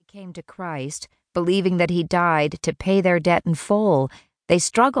came to Christ, believing that he died to pay their debt in full, they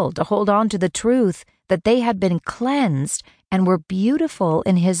struggled to hold on to the truth that they had been cleansed and were beautiful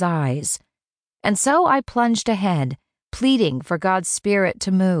in his eyes. And so I plunged ahead, pleading for God's Spirit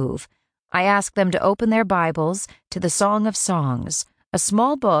to move. I asked them to open their Bibles to the Song of Songs, a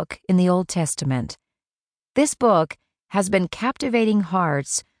small book in the Old Testament. This book has been captivating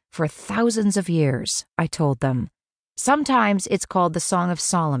hearts for thousands of years, I told them. Sometimes it's called the Song of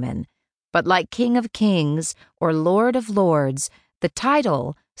Solomon, but like King of Kings or Lord of Lords, the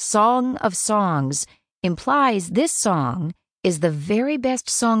title, Song of Songs, implies this song is the very best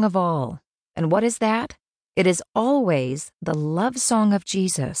song of all. And what is that? It is always the love song of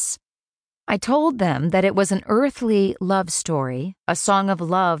Jesus. I told them that it was an earthly love story, a song of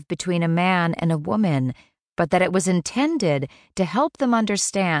love between a man and a woman, but that it was intended to help them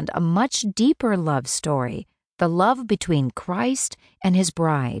understand a much deeper love story, the love between Christ and his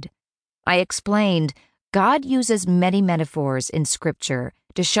bride. I explained, God uses many metaphors in Scripture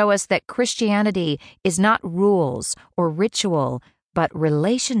to show us that Christianity is not rules or ritual, but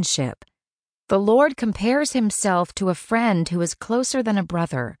relationship. The Lord compares himself to a friend who is closer than a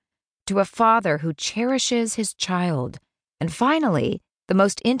brother, to a father who cherishes his child, and finally, the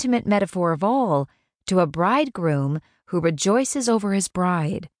most intimate metaphor of all, to a bridegroom who rejoices over his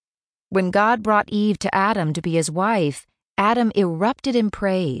bride. When God brought Eve to Adam to be his wife, Adam erupted in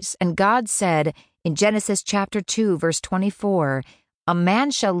praise, and God said in Genesis chapter 2, verse 24, "A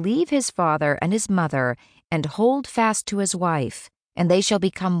man shall leave his father and his mother and hold fast to his wife, and they shall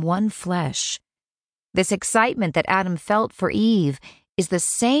become one flesh." This excitement that Adam felt for Eve is the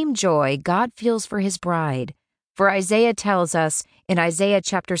same joy God feels for his bride. For Isaiah tells us in Isaiah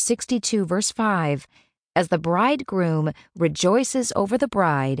chapter 62, verse 5, "As the bridegroom rejoices over the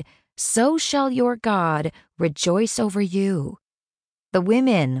bride, so shall your God rejoice over you." The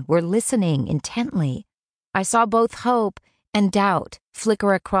women were listening intently. I saw both hope and doubt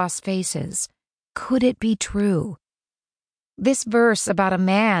flicker across faces. Could it be true? This verse about a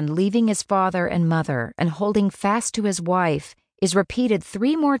man leaving his father and mother and holding fast to his wife is repeated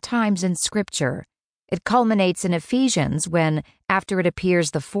 3 more times in Scripture. It culminates in Ephesians when, after it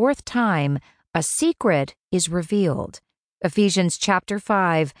appears the 4th time, a secret is revealed. Ephesians chapter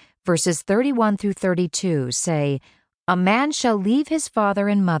 5, verses 31 through 32 say, "A man shall leave his father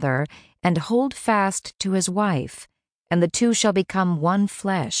and mother and hold fast to his wife, and the two shall become one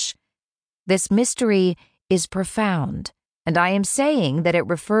flesh." This mystery is profound, and I am saying that it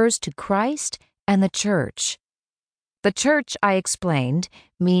refers to Christ and the church. The church, I explained,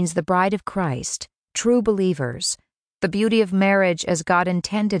 means the bride of Christ, true believers. The beauty of marriage as God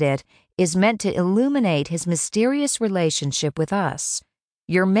intended it is meant to illuminate his mysterious relationship with us.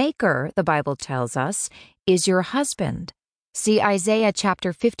 Your Maker, the Bible tells us, is your husband. See Isaiah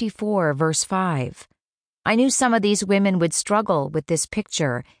chapter 54, verse 5. I knew some of these women would struggle with this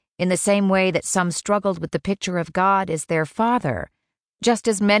picture in the same way that some struggled with the picture of God as their father. Just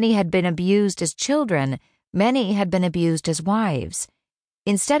as many had been abused as children, many had been abused as wives.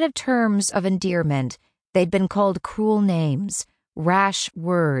 Instead of terms of endearment, they'd been called cruel names, rash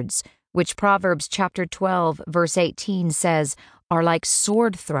words, which Proverbs chapter 12, verse 18 says are like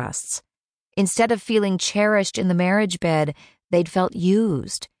sword thrusts. Instead of feeling cherished in the marriage bed, they'd felt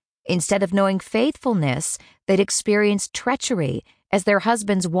used. Instead of knowing faithfulness, they'd experienced treachery as their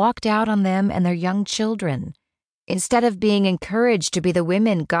husbands walked out on them and their young children. Instead of being encouraged to be the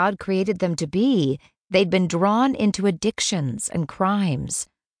women God created them to be, they'd been drawn into addictions and crimes.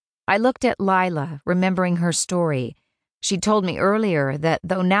 I looked at Lila, remembering her story. She told me earlier that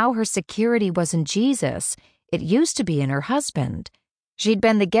though now her security was in Jesus, it used to be in her husband. She'd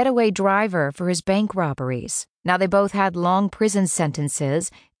been the getaway driver for his bank robberies. Now they both had long prison sentences,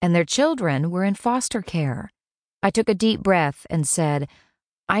 and their children were in foster care. I took a deep breath and said,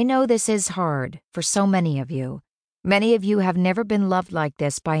 I know this is hard for so many of you. Many of you have never been loved like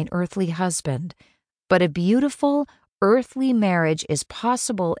this by an earthly husband. But a beautiful, earthly marriage is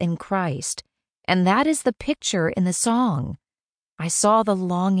possible in Christ, and that is the picture in the song. I saw the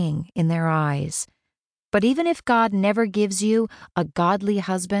longing in their eyes. But even if God never gives you a godly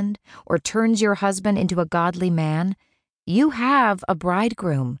husband or turns your husband into a godly man, you have a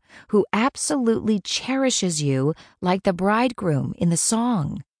bridegroom who absolutely cherishes you like the bridegroom in the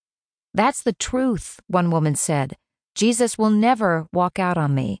song. That's the truth, one woman said. Jesus will never walk out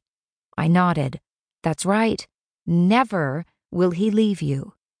on me. I nodded. That's right. Never will he leave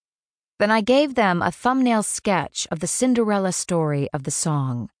you. Then I gave them a thumbnail sketch of the Cinderella story of the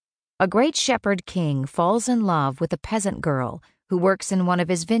song. A great shepherd king falls in love with a peasant girl who works in one of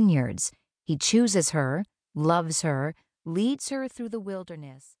his vineyards. He chooses her, loves her, leads her through the wilderness.